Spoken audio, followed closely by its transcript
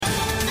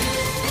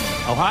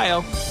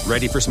Ohio,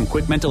 ready for some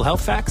quick mental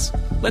health facts?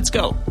 Let's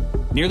go.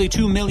 Nearly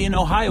 2 million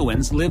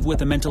Ohioans live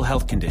with a mental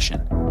health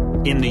condition.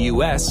 In the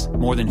U.S.,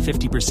 more than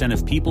 50%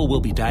 of people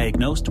will be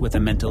diagnosed with a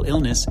mental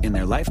illness in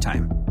their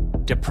lifetime.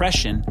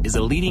 Depression is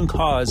a leading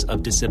cause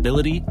of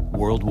disability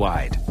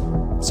worldwide.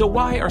 So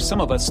why are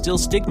some of us still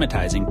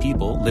stigmatizing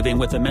people living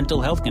with a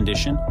mental health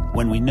condition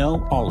when we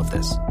know all of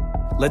this?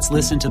 Let's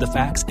listen to the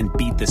facts and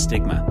beat the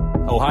stigma.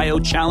 Ohio,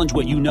 challenge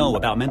what you know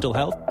about mental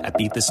health at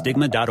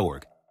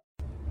beatthestigma.org.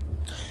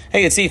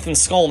 Hey, it's Ethan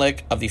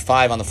Skolnick of the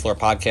Five on the Floor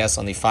podcast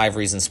on the Five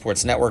Reasons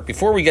Sports Network.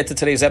 Before we get to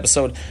today's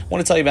episode, I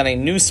want to tell you about a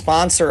new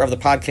sponsor of the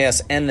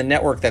podcast and the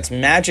network. That's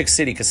Magic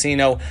City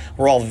Casino.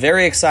 We're all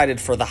very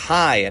excited for The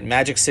High at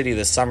Magic City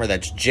this summer.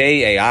 That's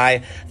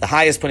JAI. The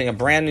High is putting a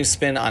brand new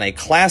spin on a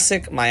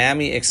classic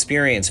Miami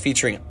experience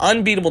featuring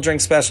unbeatable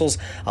drink specials,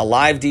 a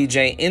live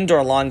DJ,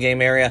 indoor lawn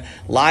game area,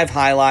 live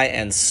highlight,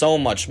 and so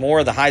much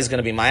more. The High is going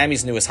to be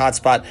Miami's newest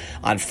hotspot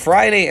on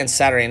Friday and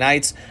Saturday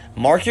nights.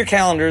 Mark your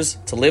calendars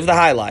to live the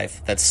high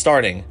life that's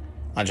starting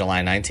on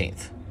July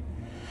 19th.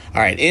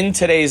 All right, in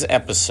today's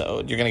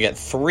episode, you're going to get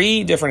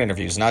 3 different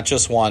interviews, not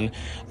just one.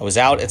 I was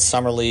out at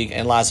Summer League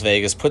in Las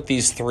Vegas, put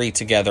these 3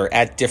 together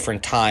at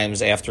different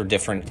times after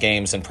different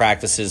games and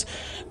practices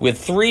with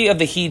 3 of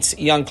the Heat's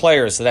young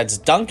players. So that's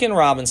Duncan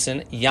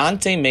Robinson,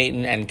 Yante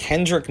Maten, and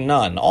Kendrick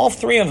Nunn, all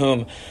 3 of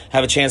whom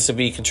have a chance to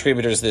be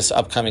contributors this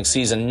upcoming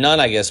season. Nunn,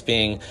 I guess,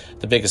 being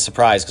the biggest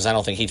surprise because I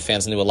don't think Heat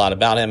fans knew a lot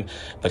about him,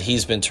 but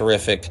he's been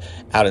terrific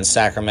out in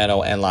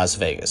Sacramento and Las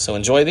Vegas. So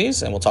enjoy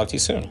these, and we'll talk to you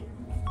soon.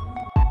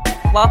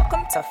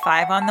 Welcome to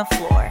Five on the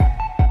Floor,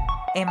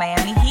 a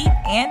Miami Heat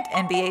and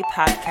NBA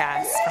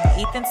podcast from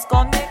Ethan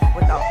Skolnick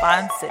with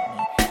Alphonse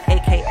Sidney,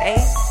 a.k.a.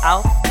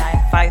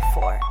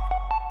 Alf954.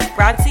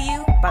 Brought to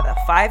you by the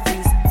Five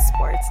Reasons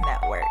Sports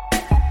Network.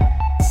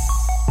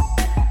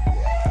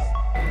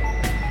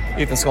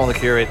 Ethan Skolnick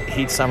here at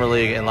Heat Summer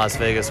League in Las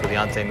Vegas with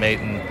Yante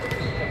Maten.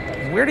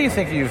 Where do you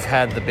think you've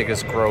had the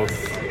biggest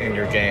growth in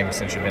your game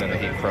since you've been in the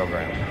Heat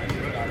program?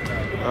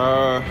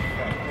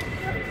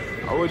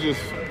 I would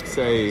just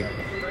say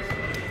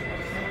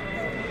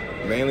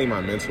mainly my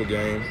mental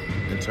game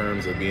in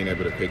terms of being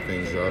able to pick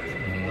things up.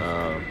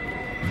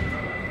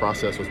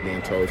 Process was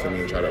being told to me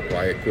and try to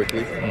apply it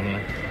quickly.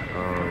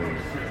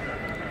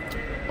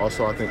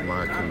 Also, I think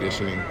my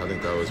conditioning, I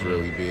think that was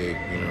really big.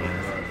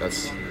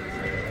 That's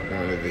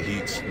one of the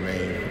Heat's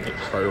main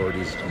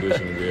priorities is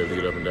conditioning, to be able to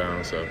get up and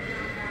down. So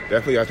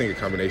definitely I think a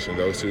combination of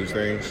those 2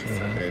 things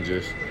and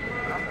just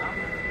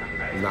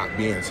not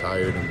being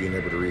tired and being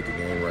able to read the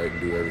game right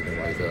and do everything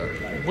like that.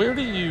 Where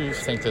do you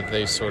think that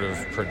they sort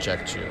of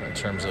project you in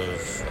terms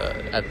of,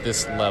 at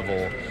this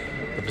level,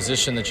 the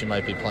position that you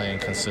might be playing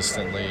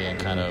consistently and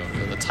kind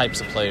of the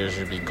types of players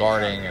you'd be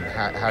guarding and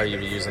how you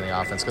be using the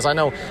offense? Because I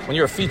know when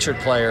you're a featured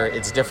player,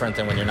 it's different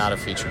than when you're not a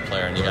featured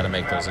player and you got to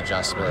make those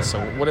adjustments.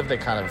 So what have they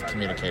kind of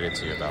communicated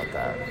to you about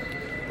that?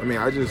 I mean,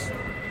 I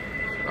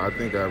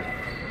think I'm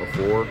a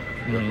 4,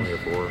 definitely a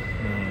 4.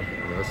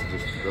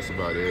 That's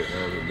about it. I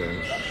haven't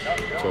been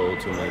told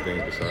too many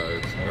things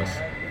besides. That's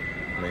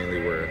mainly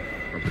where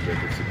I'm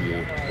projected to be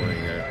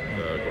playing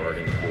at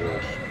guarding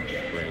 4s,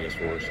 playing as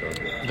 4s.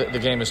 So. The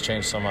game has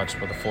changed so much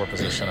with the 4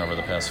 position over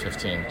the past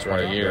 15,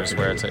 20 years,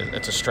 where it's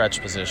a stretch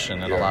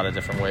position in a lot of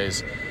different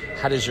ways.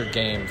 How does your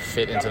game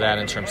fit into that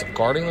in terms of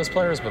guarding those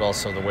players, but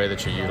also the way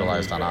that you're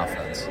utilized on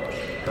offense?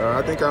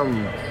 I think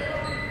I'm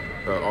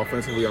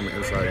offensively, I'm an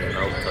inside and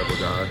out type of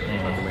guy. I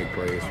can make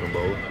plays from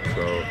both.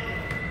 So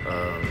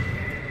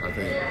I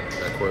think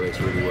that correlates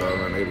really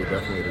well. I'm able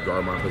definitely to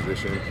guard my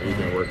position. We've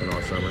been working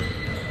all summer,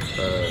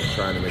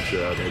 trying to make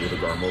sure I'm able to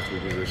guard multiple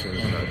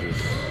positions, not just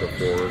the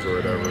 4s or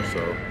whatever.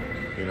 So,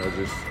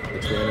 just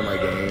expanding my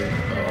game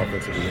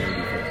offensively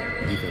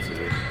and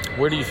defensively.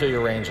 Where do you feel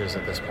your range is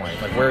at this point?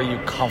 Like, where are you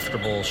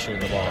comfortable shooting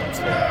the ball on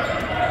floor?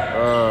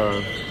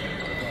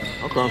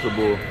 I'm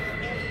comfortable,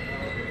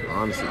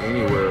 honestly,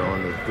 anywhere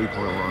on the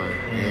 3-point line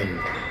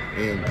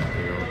and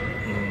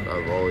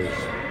I've always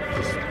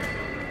just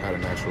had a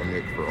natural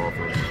nick for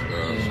offense,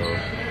 so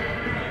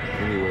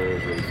anywhere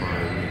is really fine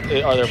with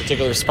me. Are there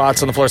particular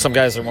spots on the floor? Some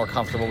guys are more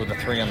comfortable with the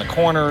 3 on the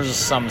corners,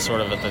 some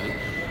sort of at the,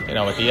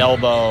 at the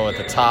elbow, at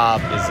the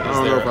top. I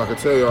don't know if I could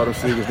tell you all them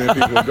secrets, then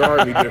people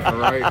guard me different,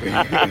 right?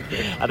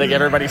 I think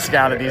everybody's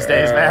scouted these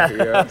days, man.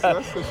 Yeah,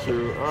 that's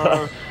true.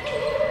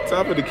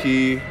 Top of the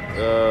key,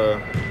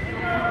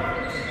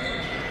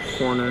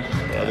 corner.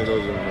 I think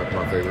those are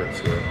my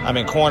favorites. Yeah. I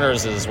mean,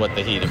 corners is what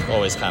the Heat have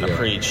always kind of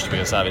preached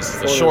because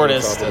obviously it's the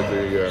shortest.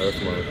 That's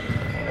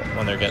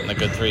when they're getting the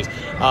good threes.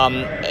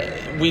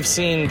 We've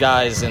seen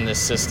guys in this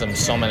system,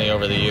 so many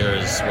over the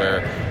years,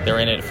 where they're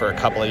in it for a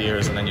couple of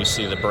years and then you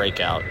see the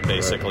breakout,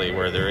 basically,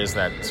 where there is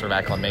that sort of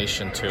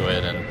acclamation to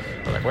it, and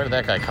we're like, where did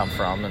that guy come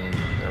from? And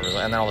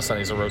then all of a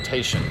sudden he's a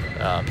rotation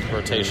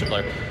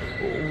player.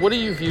 What do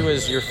you view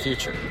as your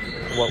future?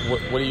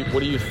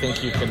 What do you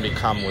think you can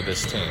become with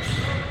this team?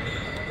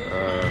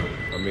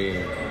 I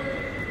mean,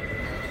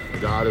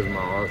 God is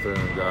my author,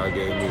 and God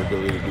gave me the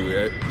ability to do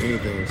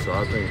anything. So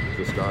I think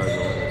the sky's the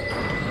limit.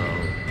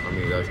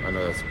 I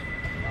know that's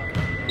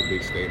the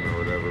big statement or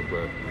whatever,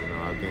 but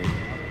I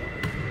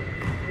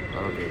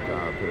don't think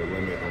God put a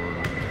limit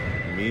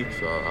on me,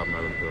 so I'm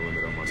not gonna put a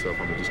limit on myself.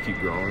 I'm gonna just keep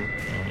growing,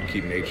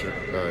 keep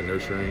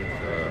nurturing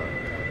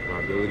my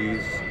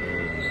abilities,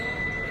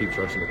 and keep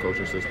trusting the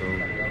coaching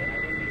system,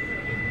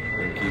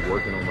 and keep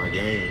working on my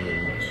game,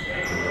 and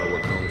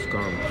what comes.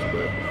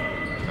 But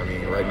I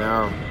mean, right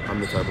now, I'm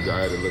the type of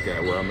guy to look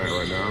at where I'm at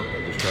right now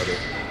and just try to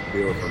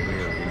build from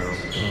here.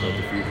 But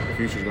the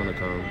future's gonna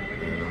come,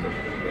 and I'm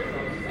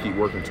gonna keep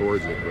working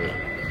towards it. But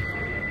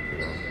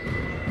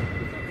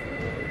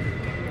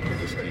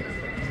just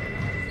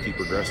keep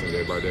progressing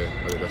day by day.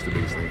 I think that's the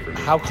biggest thing for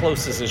me. How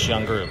close is this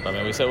young group? I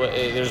mean, we said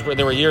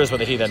there were years where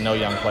the Heat had no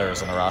young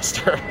players on the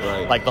roster,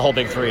 right. Like the whole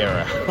Big Three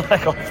era,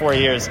 like all 4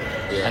 years.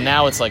 Yeah. And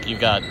now it's like you've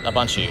got a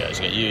bunch of you guys.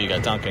 You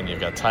got Duncan, you've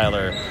got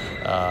Tyler.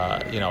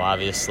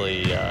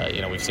 Obviously,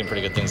 we've seen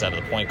pretty good things out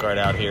of the point guard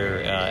out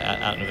here,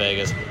 out in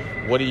Vegas.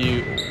 What do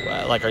you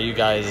like? Are you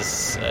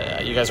guys?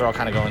 You guys are all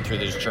kind of going through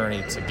this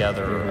journey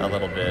together a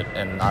little bit,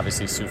 and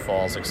obviously Sioux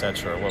Falls,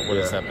 etc. What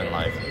has that been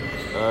like?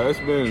 It's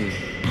been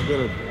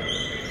a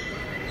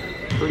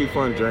pretty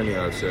fun journey,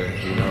 I'd say.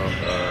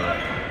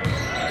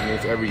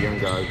 It's every young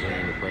guy's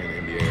dream to play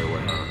in the NBA or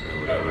whatnot, or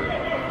whatever,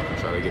 and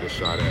try to get a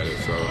shot at it.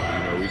 So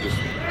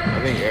I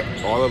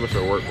think all of us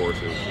are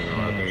workhorses.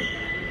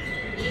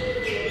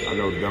 I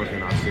know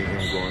Duncan, I've seen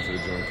him going to the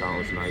gym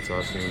countless nights.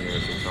 I've seen him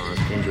there sometimes.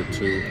 Kendrick,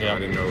 too. Yeah. I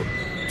didn't know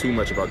too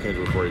much about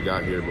Kendrick before he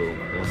got here, but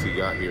once he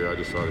got here, I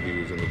just saw that he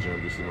was in the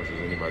gym just as much as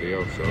anybody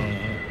else. So,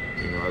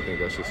 I think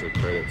that's just a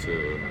credit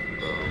to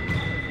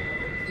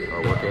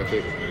our work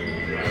ethic.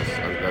 And,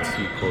 that's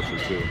Heat culture,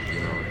 too.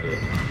 The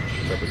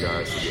type of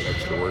guys to get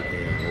extra work in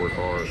and work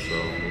hard.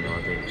 So,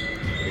 I think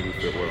we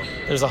fit well.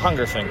 There's a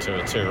hunger thing to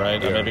it too,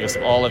 right? Yeah. I mean, because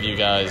all of you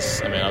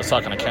guys, I was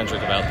talking to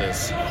Kendrick about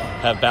this,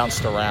 have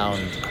bounced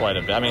around quite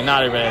a bit. I mean,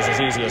 not everybody is as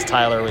easy as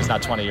Tyler, who's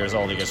not 20 years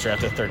old, he gets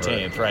drafted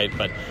 13th, right?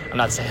 But I'm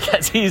not saying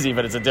that's easy,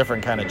 but it's a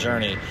different kind of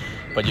journey.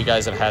 But you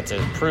guys have had to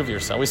prove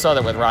yourself. We saw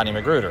that with Rodney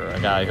Magruder, a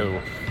guy who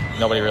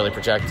nobody really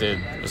projected,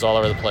 was all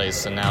over the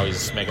place, and now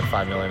he's making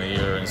 $5 million a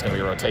year, and he's going to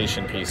be a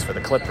rotation piece for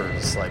the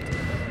Clippers. Like,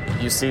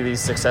 you see these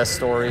success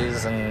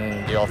stories,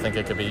 and you all think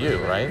it could be you,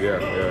 right? Yeah.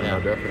 No,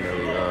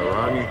 definitely.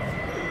 Rodney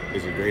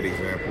is a great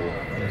example.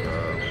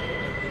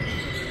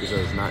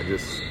 Because not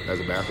just as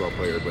a basketball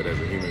player, but as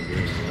a human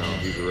being.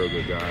 He's a real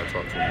good guy. I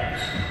talked to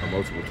him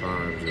multiple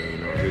times,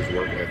 and his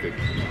work ethic,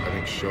 I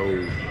think,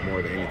 showed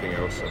more than anything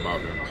else about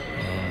him.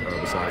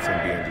 Besides him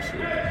being just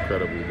an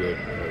incredibly good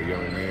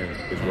young man,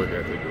 his work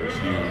ethic was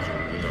huge,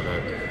 and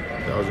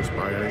that was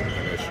inspiring,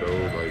 and that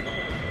showed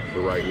the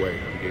right way.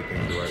 He did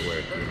things the right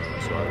way.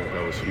 So I think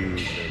that was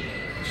huge.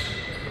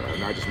 And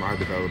not just my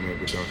development,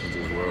 but Duncan's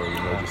as well.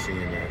 Just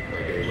seeing that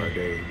day by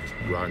day,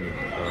 Rodney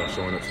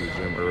showing up to the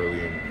gym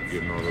early and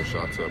getting all those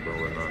shots up and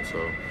whatnot.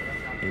 So,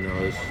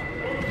 it's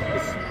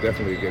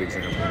definitely a good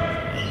example.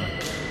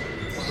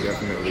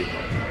 Definitely,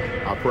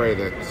 I pray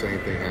that the same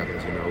thing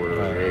happens. Where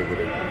we're able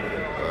to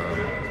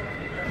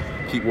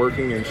keep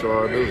working and show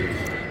our abilities.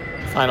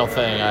 Final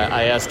thing,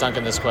 I asked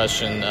Duncan this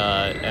question,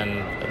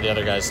 and the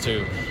other guys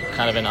too.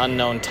 Kind of an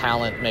unknown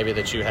talent maybe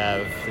that you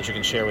have that you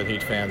can share with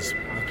Heat fans.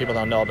 People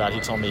don't know about. He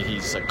told me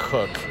he's a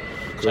cook,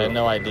 which I had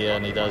no idea,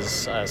 and he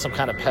does some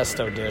kind of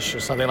pesto dish or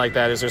something like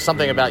that. Is there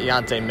something about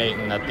Yante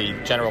Maten that the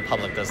general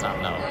public does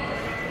not know?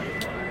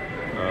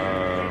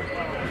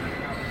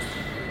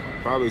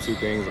 Probably two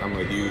things. I'm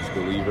a huge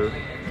believer of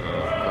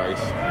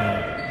Christ.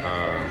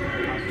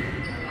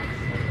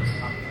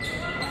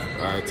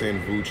 I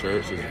attend VOUS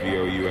Church, it's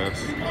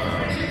VOUS, in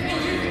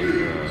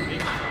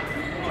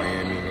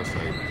Miami. That's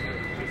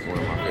one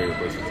of my favorite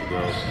places to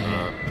go.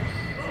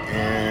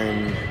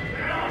 And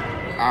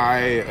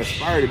I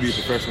aspire to be a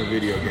professional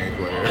video game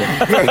player.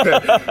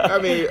 I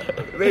mean,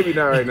 maybe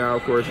not right now,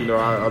 of course.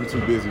 I'm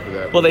too busy for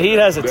that. Well, the Heat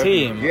has a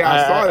team. Yeah,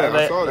 I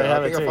saw that. I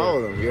think I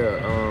follow them.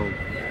 Yeah.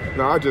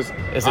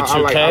 Is it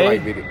 2K? I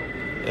like video.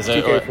 Is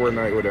 2K,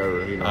 Fortnite, whatever.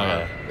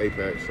 Okay.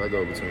 Apex. I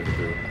go between the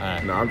two.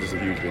 Right. No, I'm just a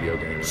huge video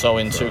gamer. So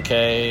in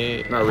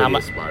 2K, not really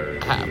aspiring.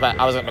 But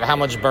how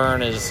much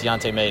burn is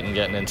Yante Maten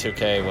getting in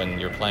 2K when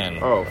you're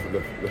playing? Oh,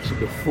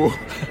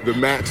 the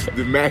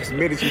max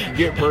minutes you can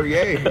get per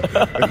game.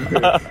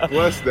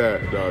 Plus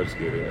that. No, just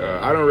kidding.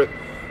 I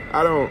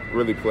don't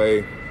really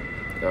play.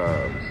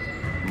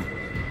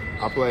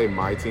 I play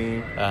my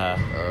team,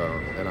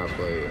 and I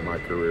play my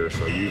career.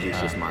 So usually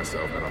it's just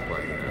myself that I'm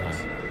playing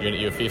against.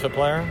 You a FIFA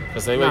player?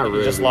 Because you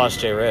really. just lost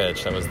Jay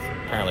Rich. That was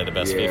apparently the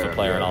best FIFA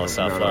player in all of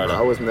South Florida.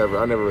 I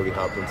never really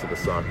hopped into the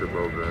soccer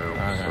program.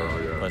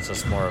 But it's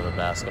just more of a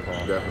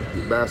basketball.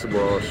 Definitely.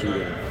 Basketball,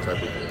 shooting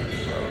type of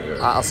thing.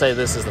 So, I'll say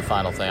this is the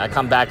final thing. I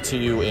come back to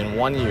you in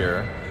 1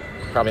 year.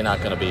 Probably not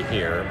going to be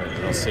here, but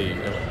we'll see.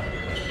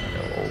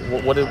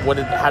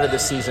 How did the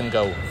season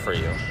go for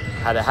you?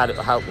 How,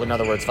 in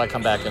other words, if I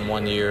come back in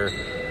 1 year,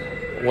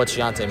 what's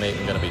Yante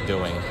Maten going to be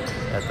doing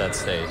at that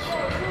stage?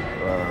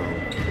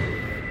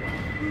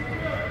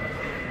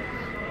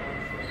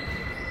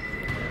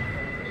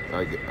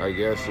 I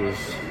guess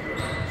just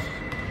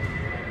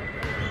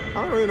I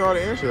don't really know how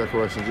to answer that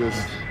question.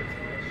 Just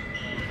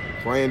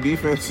playing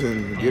defense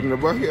and getting the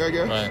bucket, I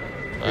guess. Right.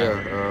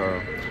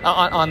 Yeah.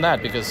 On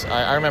that, because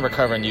I remember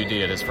covering UD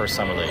at his first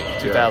summer league,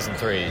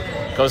 2003.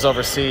 Goes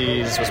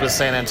overseas, was with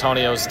San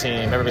Antonio's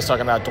team. Everybody's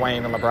talking about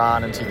Dwayne and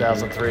LeBron in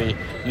 2003.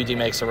 UD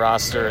makes a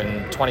roster,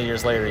 and 20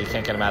 years later, you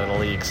can't get him out of the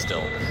league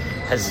still.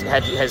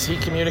 Has he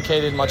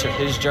communicated much of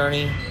his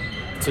journey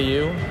to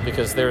you?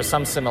 Because there are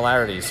some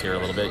similarities here a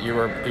little bit. You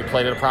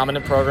played at a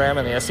prominent program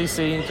in the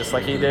SEC, just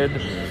like he did.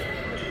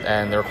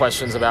 And there were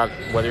questions about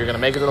whether you're going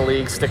to make it to the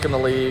league, stick in the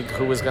league,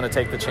 who was going to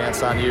take the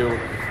chance on you.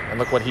 And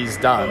look what he's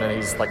done, and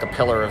he's like a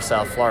pillar of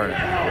South Florida.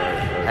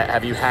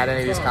 Have you had any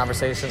of these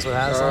conversations with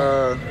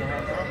Haslam?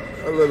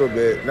 A little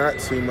bit, not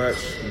too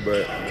much,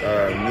 but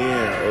me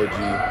and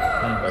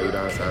OG,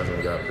 Udonis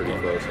Haslam, got pretty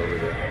close over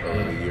the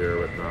year or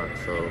whatnot.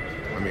 So,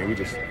 I mean, we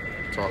just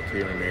talked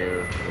here and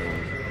there,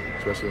 and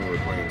especially when we're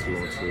playing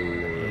 2-on-2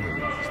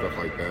 and stuff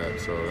like that.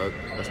 So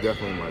that's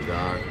definitely my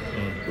guy.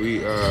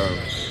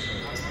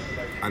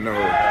 I know,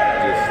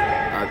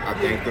 I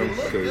thank him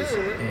because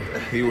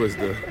he was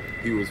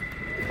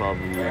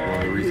probably one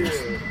of the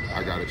reasons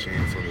I got a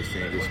chance on this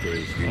team, just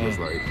because he was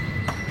like,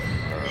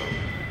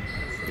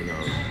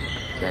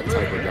 that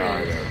type of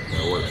guy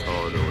that works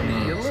hard or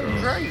whatever. You look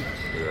great.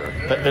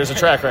 Yeah. There's a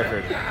track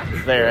record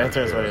there. In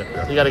terms of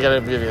you got to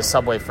give you a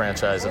Subway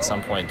franchise at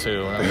some point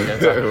too.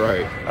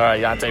 Right. All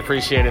right, Yante,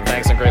 appreciate it.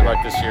 Thanks and great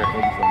luck this year.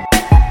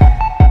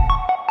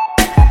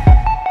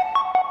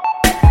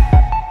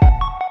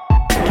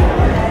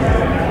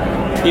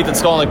 Ethan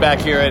Skolnick back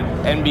here at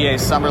NBA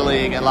Summer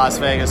League in Las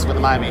Vegas with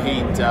the Miami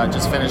Heat.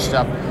 Just finished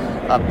up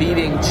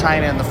beating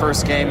China in the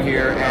first game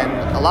here.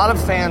 And a lot of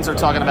fans are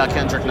talking about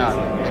Kendrick Nunn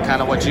and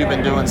kind of what you've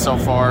been doing so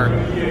far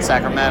in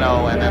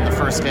Sacramento and then the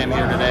first game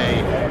here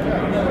today.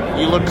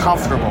 You look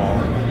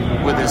comfortable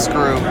with this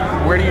group.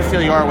 Where do you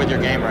feel you are with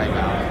your game right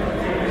now?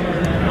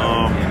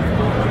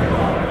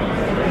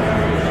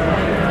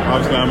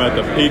 Obviously, I'm at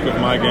the peak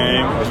of my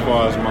game as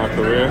far as my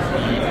career,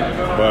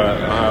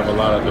 but I have a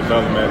lot of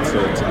development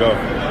to go.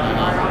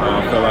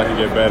 I feel like I can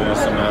get better in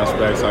some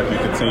aspects. I can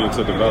continue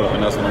to develop,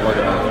 and that's what I'm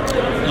working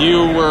on.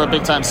 You were a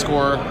big-time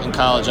scorer in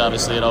college,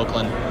 obviously, at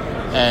Oakland,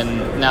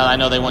 and now I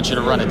know they want you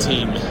to run a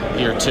team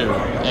here, too.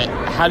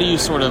 How do you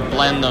sort of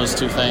blend those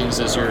two things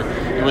as you're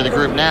with a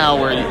group now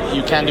where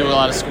you can do a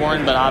lot of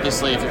scoring, but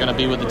obviously if you're going to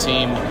be with the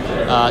team,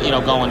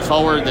 going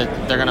forward, that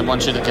they're going to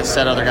want you to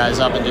set other guys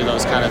up and do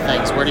those kind of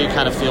things. Where do you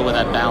kind of feel with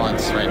that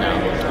balance right now?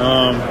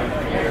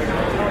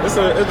 It's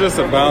just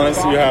a balance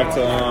you have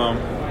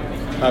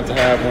to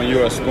have when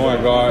you're a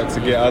scoring guard to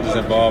get others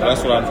involved.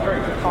 That's what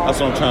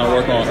I'm trying to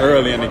work on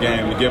early in the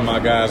game, to get my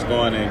guys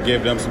going and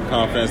give them some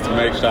confidence to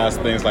make shots,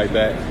 things like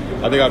that.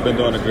 I think I've been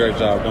doing a great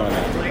job doing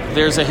that.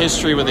 There's a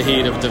history with the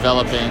Heat of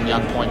developing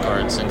young point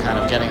guards and kind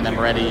of getting them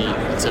ready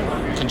to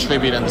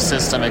contribute in the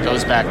system. It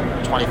goes back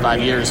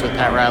 25 years with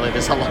Pat Riley.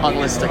 There's a long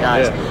list of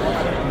guys.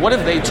 Yeah. What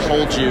have they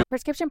told you?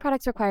 Prescription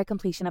products require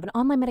completion of an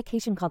online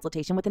medication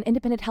consultation with an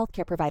independent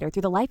healthcare provider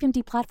through the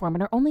LifeMD platform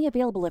and are only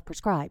available if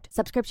prescribed.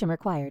 Subscription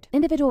required.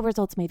 Individual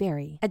results may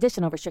vary.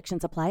 Additional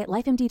restrictions apply at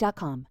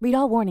lifemd.com. Read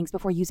all warnings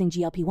before using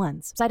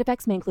GLP-1s. Side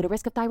effects may include a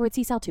risk of thyroid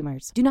C-cell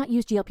tumors. Do not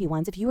use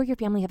GLP-1s if you or your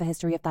family have a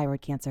history of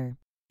thyroid cancer.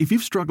 If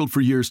you've struggled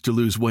for years to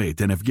lose weight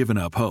and have given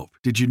up hope,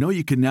 did you know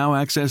you can now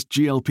access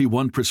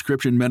GLP-1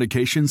 prescription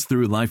medications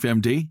through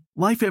LifeMD?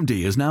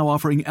 LifeMD is now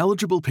offering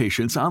eligible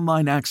patients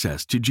online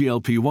access to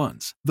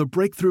GLP-1s, the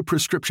breakthrough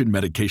prescription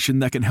medication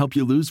that can help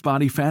you lose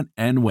body fat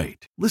and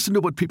weight. Listen to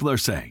what people are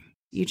saying.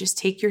 You just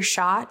take your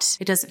shot.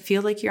 It doesn't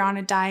feel like you're on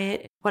a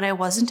diet. What I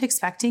wasn't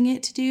expecting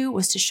it to do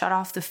was to shut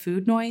off the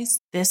food noise.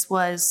 This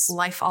was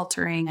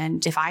life-altering,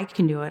 and if I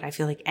can do it, I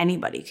feel like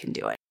anybody can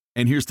do it.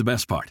 And here's the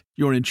best part.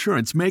 Your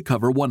insurance may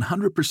cover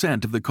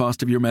 100% of the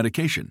cost of your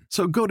medication.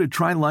 So go to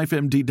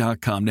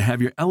TryLifeMD.com to have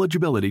your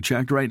eligibility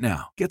checked right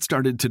now. Get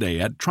started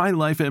today at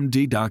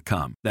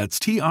TryLifeMD.com. That's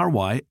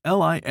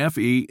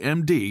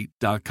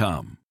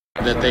TryLifeMD.com.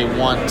 That they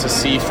want to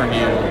see from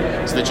you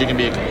so that you can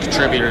be a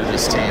contributor to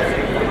this team?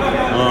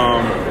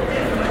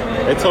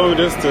 They told me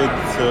this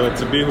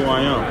to be who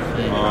I am.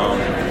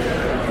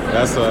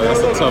 That's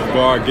a tough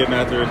guard getting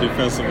after it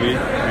defensively,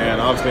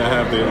 and obviously I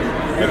have the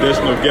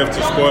additional gift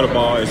to score the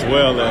ball as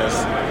well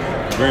as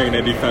bringing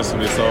it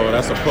defensively, so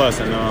that's a plus,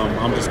 and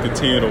I'm just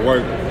continuing to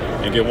work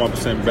and get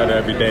 1% better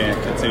every day and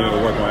continue to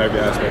work on every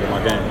aspect of my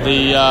game.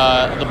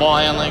 The ball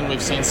handling,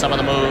 we've seen some of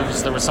the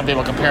moves. There were some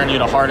people comparing you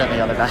to Harden the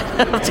other night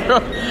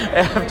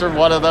after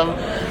one of them.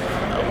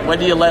 When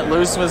do you let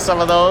loose with some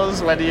of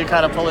those? When do you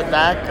kind of pull it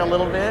back a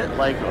little bit?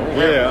 I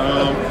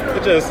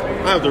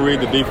have to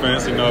read the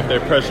defense, if they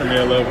pressure me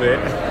a little bit,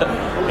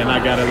 and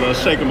I got to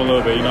shake them a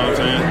little bit, you know what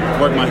I'm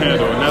saying? Work my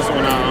handle, and that's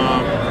when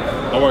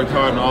I worked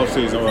hard in the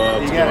offseason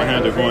to get my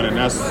handle going, and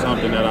that's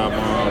something that I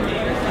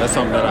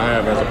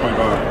have as a point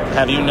guard.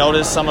 Have you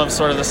noticed some of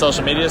sort of the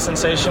social media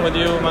sensation with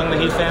you among the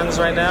Heat fans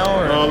right now?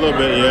 Or? A little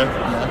bit, yeah.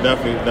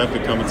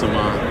 Definitely coming to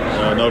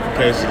my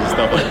notifications and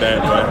stuff like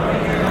that, but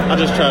I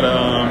just try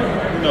to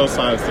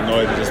silence the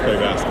noise and just play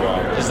basketball.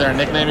 Is there a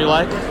nickname you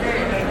like?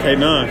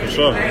 K-Nunn, for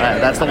sure. Right,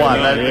 that's the one.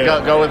 Yeah.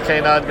 Go with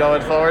K-Nunn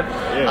going forward.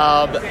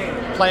 Yeah.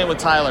 playing with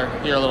Tyler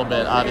here a little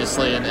bit,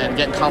 obviously, and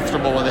getting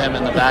comfortable with him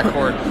in the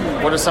backcourt,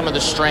 what are some of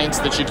the strengths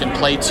that you can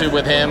play to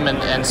with him,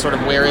 and sort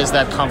of where is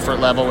that comfort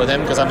level with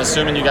him? Because I'm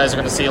assuming you guys are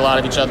going to see a lot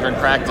of each other in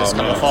practice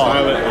come the fall.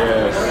 Tyler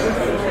is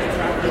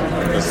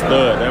a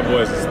stud. That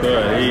boy's a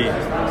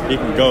stud. He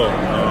can go.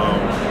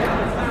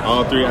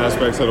 All three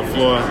aspects of the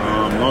floor.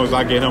 As long as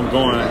I get him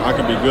going, I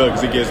can be good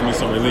because he gives me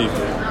some relief.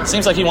 It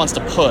seems like he wants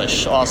to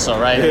push also,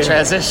 right? In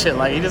transition.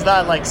 Like, he does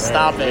not, like,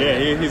 stop it.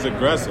 Yeah, he's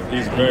aggressive.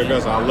 He's very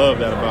aggressive. I love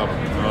that about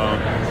him.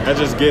 That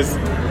just gets,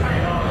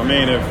 I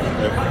mean, if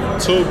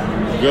two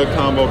good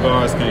combo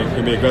guards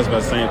can be aggressive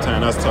at the same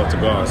time, that's tough to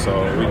guard,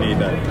 so we need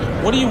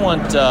that. What do you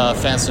want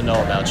fans to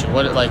know about you?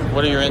 What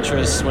are your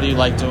interests? What do you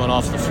like doing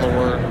off the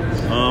floor?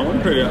 I'm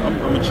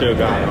a chill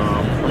guy.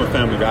 I'm a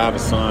family guy. I have a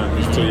son.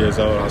 He's 2 years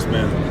old. I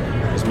spend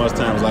as much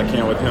time as I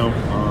can with him.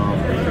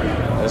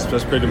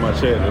 That's pretty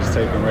much it. Just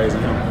taking raising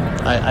him.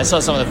 I saw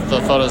some of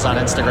the photos on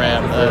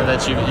Instagram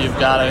that you've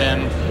got of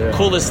him. Yeah.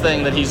 Coolest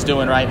thing that he's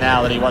doing right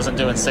now that he wasn't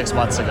doing 6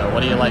 months ago.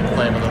 What do you like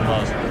playing with him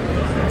most?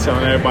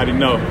 Telling everybody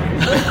no.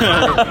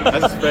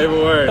 That's his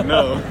favorite word,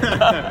 no.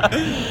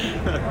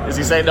 Is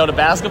he saying no to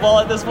basketball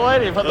at this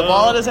point? Did he put the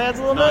ball in his hands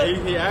a little bit?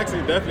 He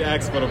definitely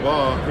asks for the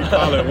ball. He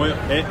probably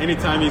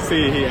anytime he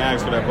see it, he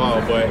asks for that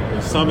ball. But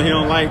if something he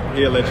don't like,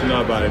 he'll let you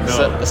know about it.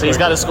 No. So he's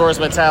got a scorer's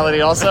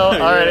mentality also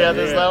already at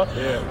this level?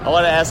 Yeah. I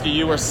want to ask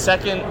you were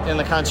second in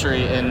the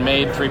country in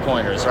made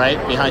three-pointers, right?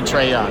 Behind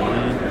Trae Young.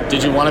 Mm-hmm.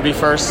 Did you want to be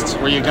first?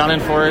 Were you gunning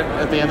for it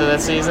at the end of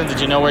that season?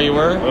 Did you know where you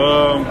were?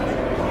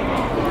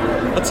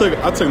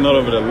 I took note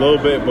of it a little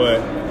bit, but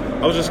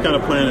I was just kind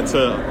of playing it to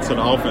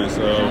the offense.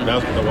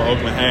 That's what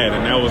Oakland had,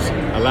 and that was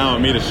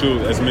allowing me to shoot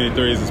as many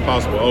threes as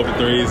possible, open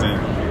threes,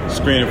 and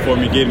screening for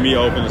me, getting me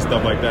open and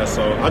stuff like that.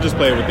 So I just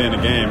played within the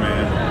game,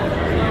 man.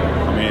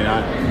 I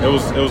mean, it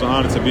was an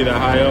honor to be that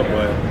high up,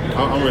 but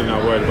I'm really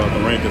not worried about the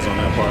rankings on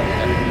that part.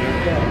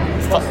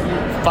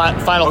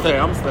 Final thing. Okay,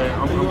 I'm staying.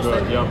 I'm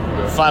good. Yep, I'm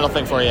good. Final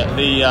thing for you.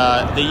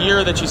 The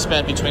year that you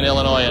spent between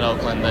Illinois and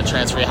Oakland, the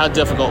transfer, how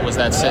difficult was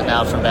that sitting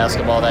out from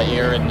basketball that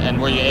year?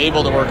 And were you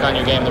able to work on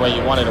your game the way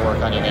you wanted to work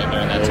on your game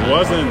during that time? It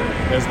wasn't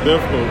as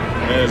difficult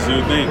as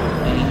you think.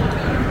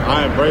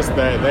 I embraced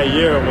that. That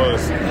year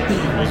was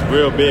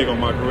real big on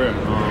my career.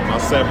 I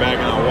sat back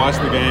and I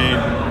watched the game,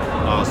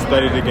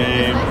 studied the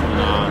game,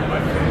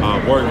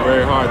 and worked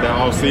very hard that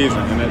off season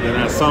and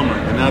that summer.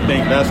 And I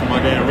think that's when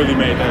my game really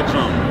made that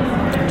jump.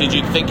 Did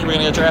you think you were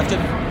going to get drafted?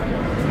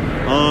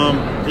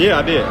 Yeah,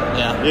 I did.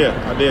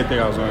 Yeah, I did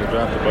think I was going to get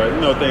drafted,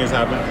 but things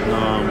happen.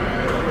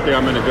 I think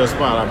I'm in a good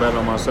spot. I bet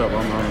on myself.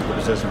 I'm in a good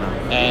position now.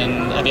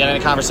 And have you had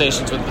any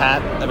conversations with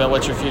Pat about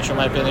what your future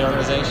might be in the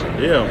organization?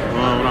 Yeah,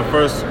 when I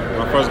first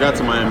got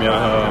to Miami,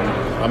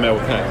 I met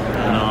with Pat,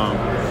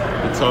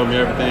 and he told me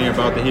everything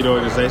about the Heat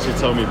organization. He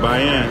told me buy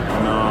in,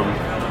 and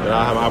that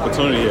I have an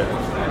opportunity here.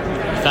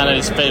 Found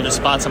any favorite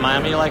spots in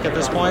Miami you like at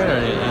this point? Or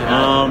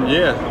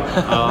yeah.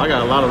 I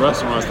got a lot of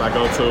restaurants I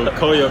go to.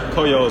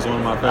 Koyo is one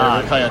of my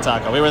favorites. Koyo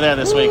Taco. We were there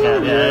this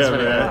weekend. Yeah, that's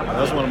pretty good.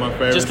 That's one of my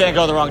favorites. Just can't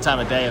go the wrong time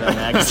of day, though,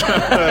 man.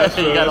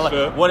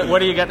 Sure.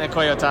 What are you getting at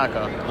Koyo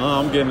Taco?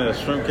 I'm getting a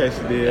shrimp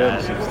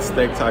quesadilla,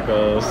 steak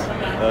tacos.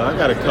 I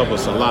got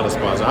a lot of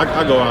spots.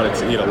 I go out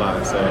to eat a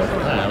lot. So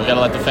we got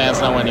to let the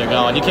fans know when you're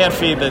going. You can't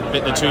feed the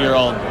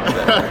 2-year-old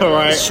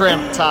right.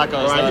 shrimp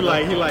tacos.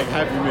 Right. He like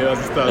Happy Meals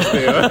and stuff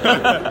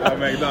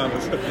still.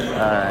 McDonald's. All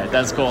right,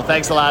 that's cool.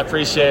 Thanks a lot.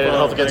 Appreciate it.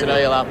 Hope to get to know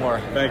you a lot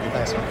more. Thank you.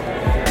 Thanks,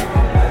 man.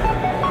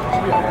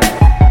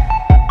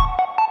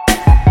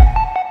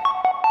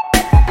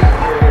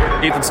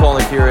 Ethan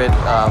Skolnick here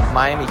at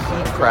Miami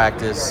Heat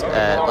practice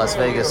at Las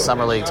Vegas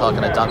Summer League,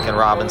 talking to Duncan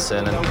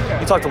Robinson.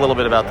 And you talked a little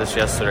bit about this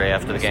yesterday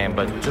after the game,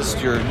 but just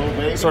your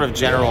sort of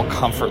general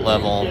comfort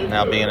level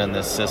now being in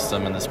this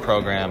system and this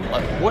program.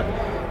 What?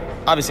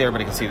 Obviously,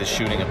 everybody can see the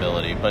shooting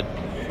ability, but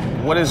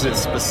what is it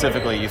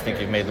specifically you think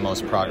you've made the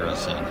most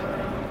progress in?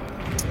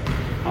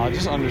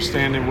 Just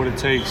understanding what it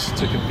takes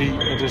to compete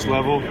at this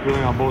level,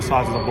 really on both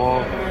sides of the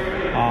ball.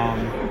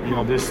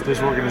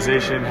 This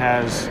organization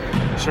has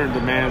certain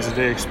demands that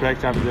they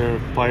expect out of their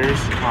players.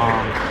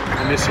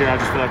 And this year I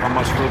just feel like I'm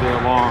much further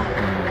along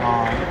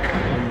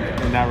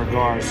in that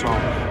regard. So,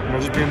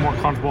 just being more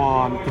comfortable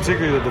on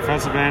particularly the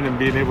defensive end and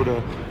being able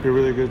to be a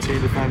really good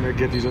team defender,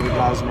 get these other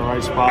guys in the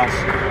right spots.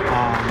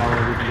 That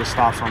way we can get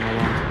stops on their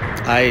end.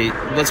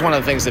 That's one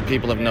of the things that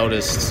people have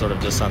noticed sort of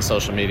just on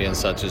social media and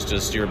such is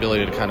just your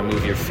ability to kind of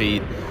move your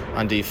feet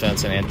on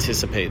defense and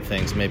anticipate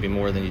things maybe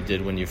more than you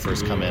did when you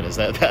first come in. Is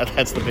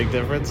that's the big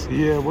difference?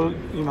 Yeah, well,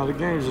 the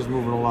game's just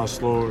moving a lot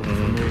slower for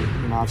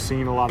me. I've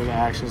seen a lot of the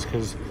actions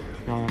because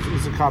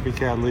it's a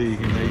copycat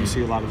league, and you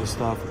see a lot of the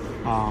stuff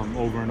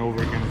over and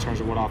over again in terms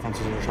of what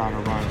offenses are trying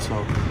to run.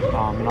 So,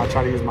 I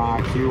try to use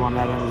my IQ on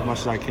that end as much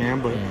as I can,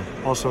 but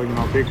also,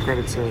 big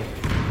credit to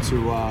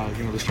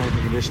the strength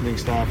and conditioning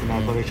staff and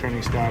athletic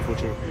training staff,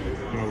 which are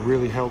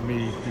really helped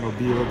me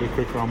be a little bit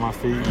quicker on my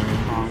feet,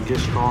 get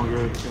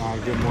stronger,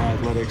 get more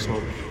athletic.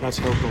 So that's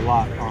helped a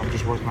lot.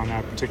 Just working on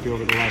that,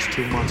 particularly over the last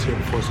 2 months here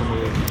before Summer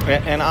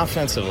League. And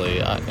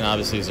offensively,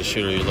 obviously as a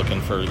shooter, you're looking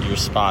for your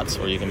spots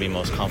where you can be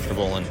most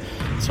comfortable. And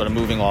sort of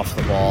moving off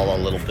the ball a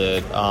little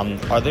bit.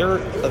 Are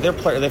there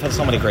players? They've had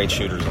so many great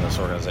shooters in this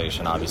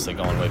organization, obviously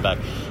going way back.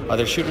 Are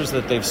there shooters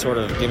that they've sort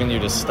of given you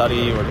to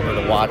study or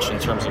to watch in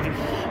terms of,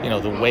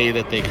 the way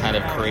that they kind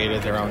of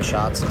created their own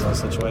shots in those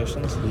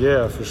situations?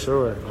 Yeah, for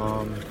sure.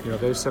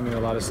 They've sent me a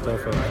lot of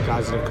stuff of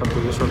guys that have come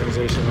through this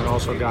organization and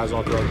also guys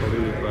all throughout the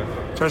league. But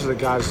in terms of the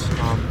guys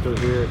through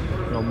here,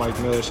 Mike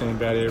Miller, Shane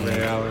Battier,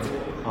 Ray Allen,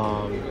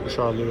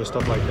 Rashard Lewis,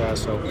 stuff like that.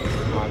 So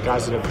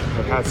guys that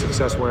have had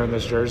success wearing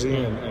this jersey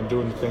and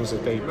doing the things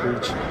that they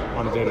preach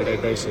on a day-to-day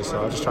basis.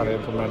 So I just try to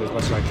implement as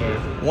much as I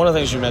can. One of the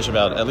things you mentioned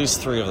about at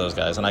least 3 of those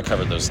guys, and I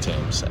covered those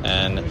teams,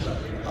 and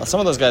some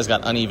of those guys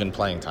got uneven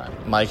playing time.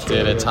 Mike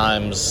did at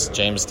times,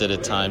 James did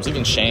at times,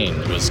 even Shane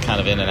was kind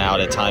of in and out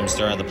at times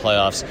during the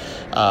playoffs,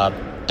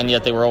 and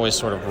yet they were always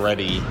sort of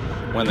ready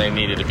when they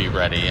needed to be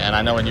ready. And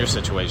I know in your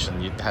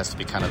situation, it has to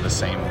be kind of the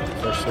same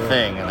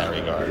thing in that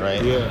regard,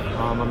 right? Yeah.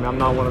 I'm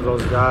not one of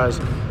those guys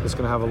that's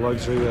going to have a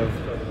luxury of,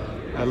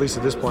 at least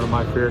at this point in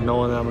my career,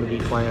 knowing that I'm going to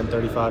be playing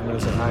 35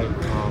 minutes a night.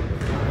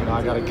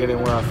 I got to get in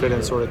where I fit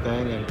in, sort of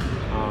thing. And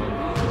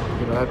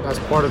that's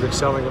part of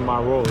excelling in my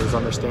role, is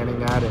understanding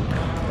that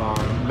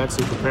and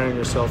mentally preparing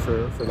yourself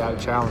for that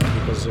challenge,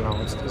 because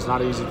it's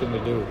not an easy thing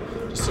to do.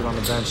 Just sit on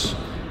the bench,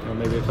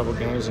 maybe a couple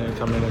games and then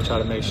come in and try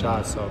to make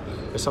shots. So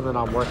it's something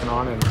I'm working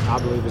on, and I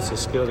believe it's a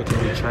skill that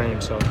can be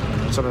trained. So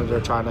it's something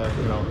they're trying to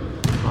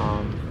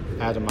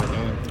add to my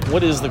game.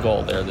 What is the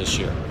goal there this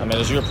year? I mean,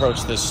 as you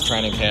approach this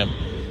training camp,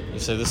 you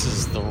say, this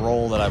is the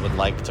role that I would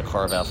like to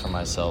carve out for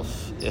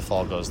myself if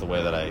all goes the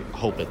way that I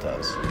hope it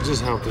does.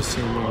 Just help this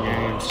team win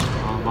games.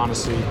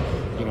 Honestly,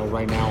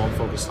 right now I'm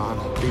focused on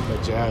beating the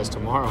Jazz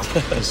tomorrow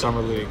in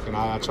Summer League.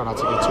 I try not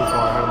to get too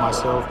far ahead of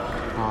myself.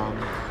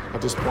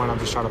 At this point, I'm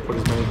just trying to put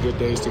as many good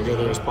days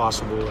together as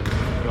possible. And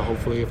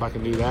hopefully if I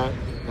can do that,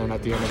 then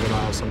at the end of it,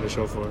 I'll have something to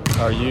show for it.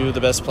 Are you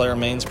the best player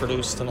Maine's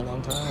produced in a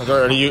long time?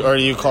 Or do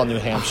you call New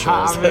Hampshire?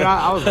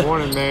 I was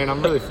born in Maine.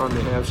 I'm really from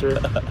New Hampshire.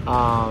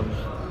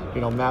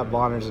 Matt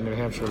Bonner's a New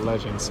Hampshire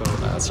legend, so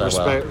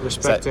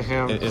respect to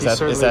him. Is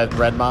that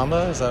Red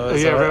Mamba? Is that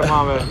yeah, Red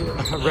Mamba,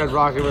 Red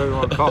Rocket, whatever you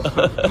want to call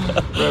him.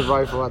 Red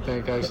Rifle, I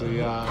think, actually.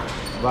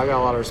 But I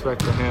got a lot of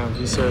respect for him.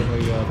 He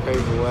certainly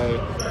paved the way.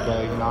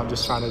 But I'm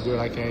just trying to do what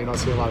I can. You don't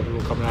see a lot of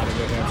people coming out of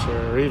New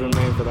Hampshire, or even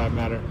Maine for that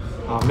matter.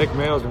 Nick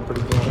Mayo's been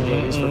pretty damn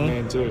good. He's from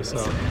Maine too.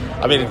 So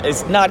I mean,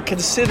 it's not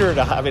considered.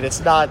 It's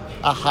not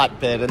a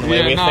hotbed in the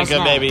way we think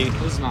of maybe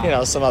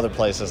some other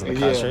places in the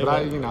country. Yeah,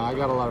 but I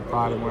got a lot of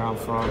pride in where I'm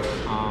from.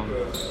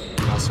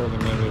 I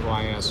certainly made me who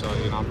I am. So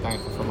I'm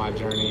thankful for my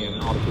journey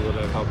and all the people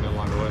that have helped me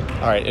along the way.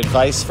 All right,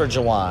 advice for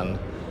Juwan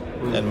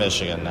in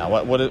Michigan now.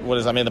 What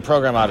is? I mean, the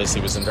program obviously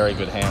was in very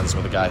good hands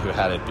with a guy who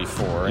had it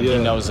before, and he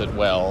knows it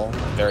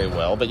very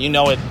well. But you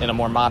know it in a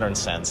more modern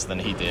sense than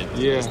he did.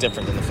 Yeah. It's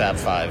different than the Fab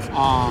Five.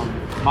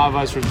 My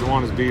advice for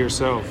Juwan is be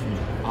yourself.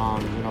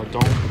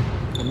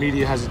 The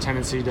media has a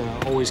tendency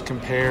to always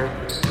compare.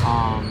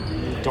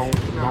 Don't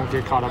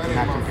get caught up in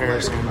that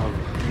comparison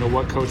of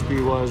what Coach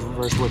B was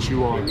versus what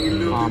you are.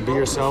 Be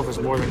yourself is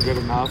more than good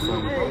enough,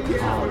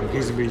 and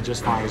he's going to be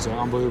just fine. He's an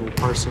unbelievable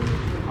person,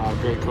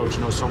 great coach,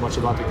 knows so much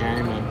about the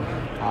game,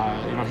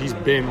 and he's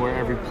been where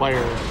every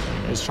player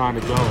is trying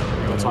to go.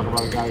 Talk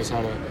about a guy who's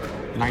had a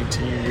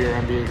 19-year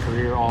NBA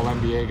career, all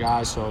NBA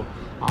guy, so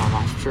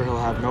I'm sure he'll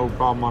have no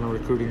problem on a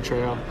recruiting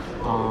trail.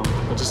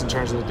 But just in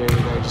terms of the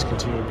day-to-day, just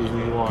continue to be who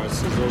you are.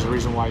 There's a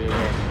reason why you're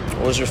there.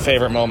 What was your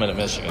favorite moment at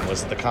Michigan?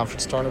 Was it the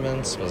conference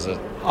tournaments? Was it?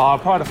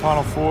 Probably the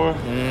Final Four.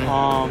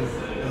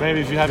 Maybe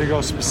if you had to go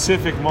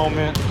specific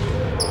moment,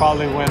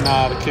 probably when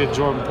the kid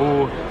Jordan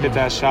Poole hit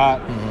that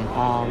shot.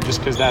 Just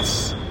because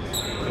that's,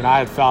 I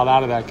had fouled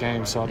out of that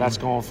game, so that's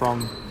going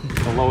from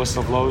the lowest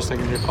of lows,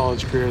 thinking your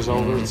college career is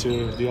over,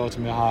 to the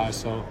ultimate high.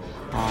 So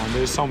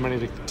there's so many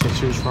to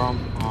choose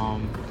from.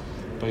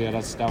 But yeah,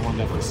 that one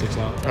definitely sticks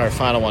out. All right,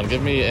 final one.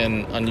 Give me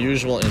an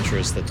unusual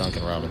interest that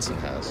Duncan Robinson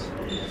has.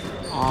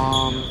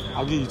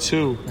 I'll give you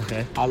 2.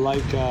 Okay. I've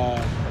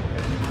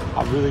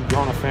really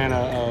grown a fan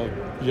of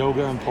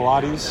yoga and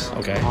Pilates.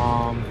 Okay.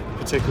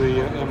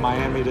 Particularly in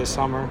Miami this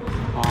summer.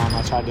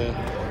 I tried to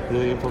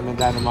really implement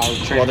that in my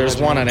training. Well, there's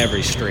regimen. One on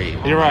every street.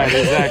 You're right,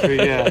 exactly,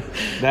 yeah.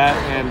 That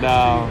and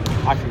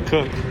I can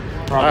cook.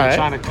 I've been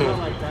trying to cook.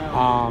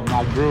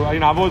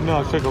 I've always been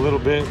able to cook a little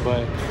bit,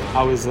 but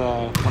I was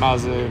when I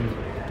was a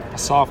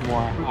sophomore,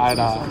 I had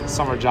a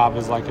summer job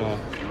as like a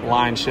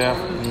line chef.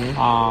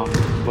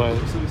 But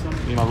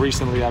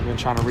recently I've been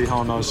trying to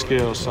rehone those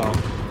skills. So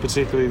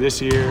particularly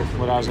this year,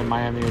 when I was in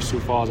Miami or Sioux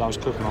Falls, I was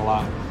cooking a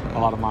lot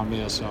of my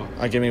meals. So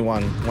give me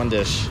one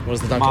dish. What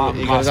was the Duncan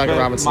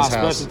Robinson's my house?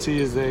 My specialty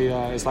is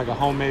it's like a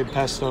homemade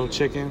pesto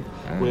chicken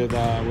with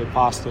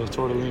pasta,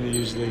 tortellini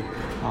usually.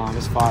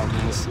 It's fire,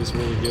 man. It's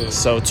really good.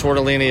 So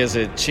tortellini, is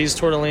it cheese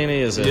tortellini?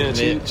 Is it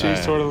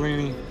cheese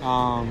tortellini?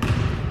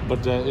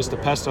 But it's the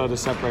pesto that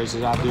separates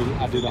it. I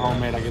do the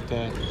homemade. I get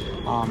the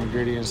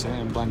ingredients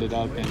and blend it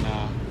up, and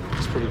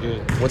it's pretty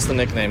good. What's the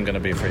nickname going to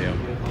be for you?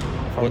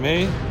 For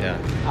me? Yeah.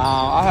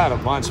 I've had a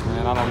bunch,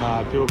 man. I don't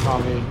know. People call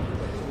me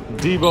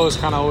Debo. Has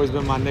kind of always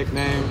been my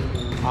nickname.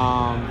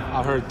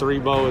 I've heard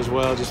 3-Bo as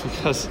well, just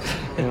because,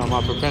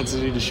 my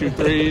propensity to shoot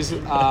threes.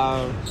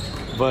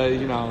 But,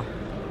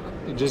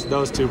 just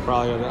those two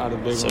probably are the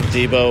big ones. So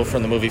Debo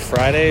from the movie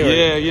Friday?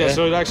 Or? Yeah.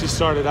 So it actually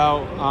started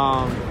out,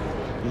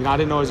 I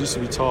didn't always used to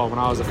be tall. When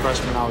I was a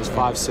freshman, I was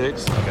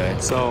 5'6". Okay.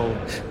 So,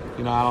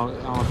 I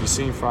don't know if you've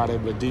seen Friday,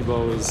 but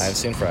Debo is I've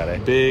seen Friday.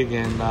 Big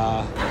and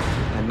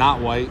not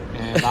white,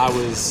 and I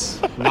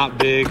was not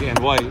big and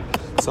white.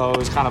 So it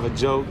was kind of a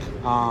joke.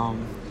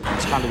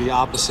 It's kind of the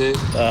opposite.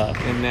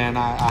 And then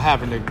I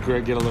happened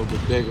to get a little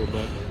bit bigger,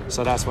 but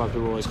so that's why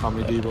people always call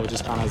me Debo,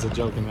 just kind of as a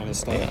joke and that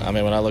stuff. Yeah,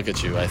 when I look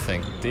at you, I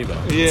think Debo.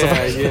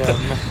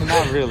 Yeah,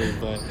 not really,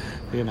 but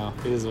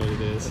it is what it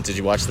is. Did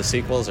you watch the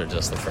sequels or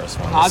just the first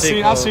one? I've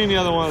seen the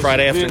other ones.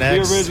 Friday After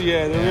Next.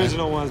 The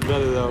original one's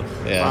better though.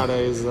 Yeah.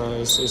 Friday is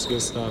it's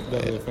good stuff.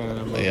 Definitely a fan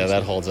of them. Yeah,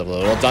 that holds up a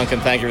little. Well, Duncan,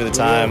 thank you for the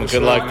time.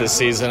 Good luck this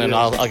season, and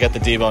I'll get the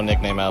Debo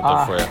nickname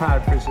out there for you. I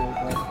appreciate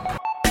it. Man.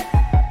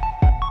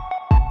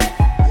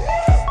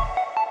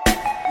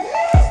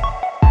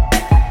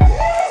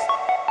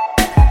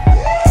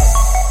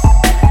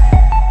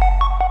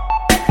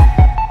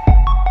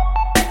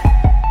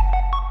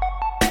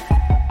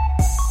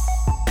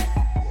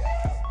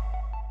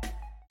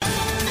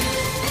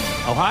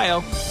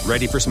 Ohio,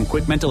 ready for some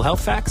quick mental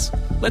health facts?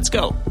 Let's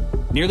go.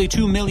 Nearly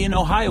 2 million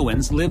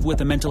Ohioans live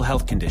with a mental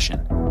health condition.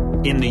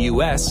 In the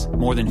U.S.,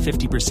 more than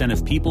 50%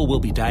 of people will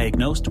be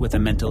diagnosed with a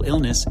mental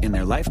illness in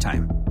their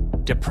lifetime.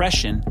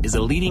 Depression is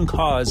a leading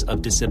cause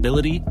of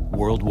disability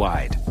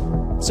worldwide.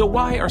 So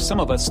why are some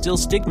of us still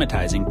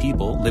stigmatizing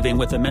people living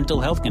with a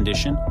mental health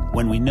condition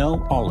when we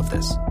know all of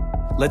this?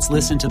 Let's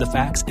listen to the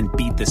facts and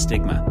beat the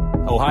stigma.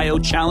 Ohio,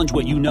 challenge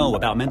what you know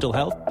about mental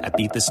health at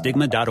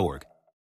beatthestigma.org.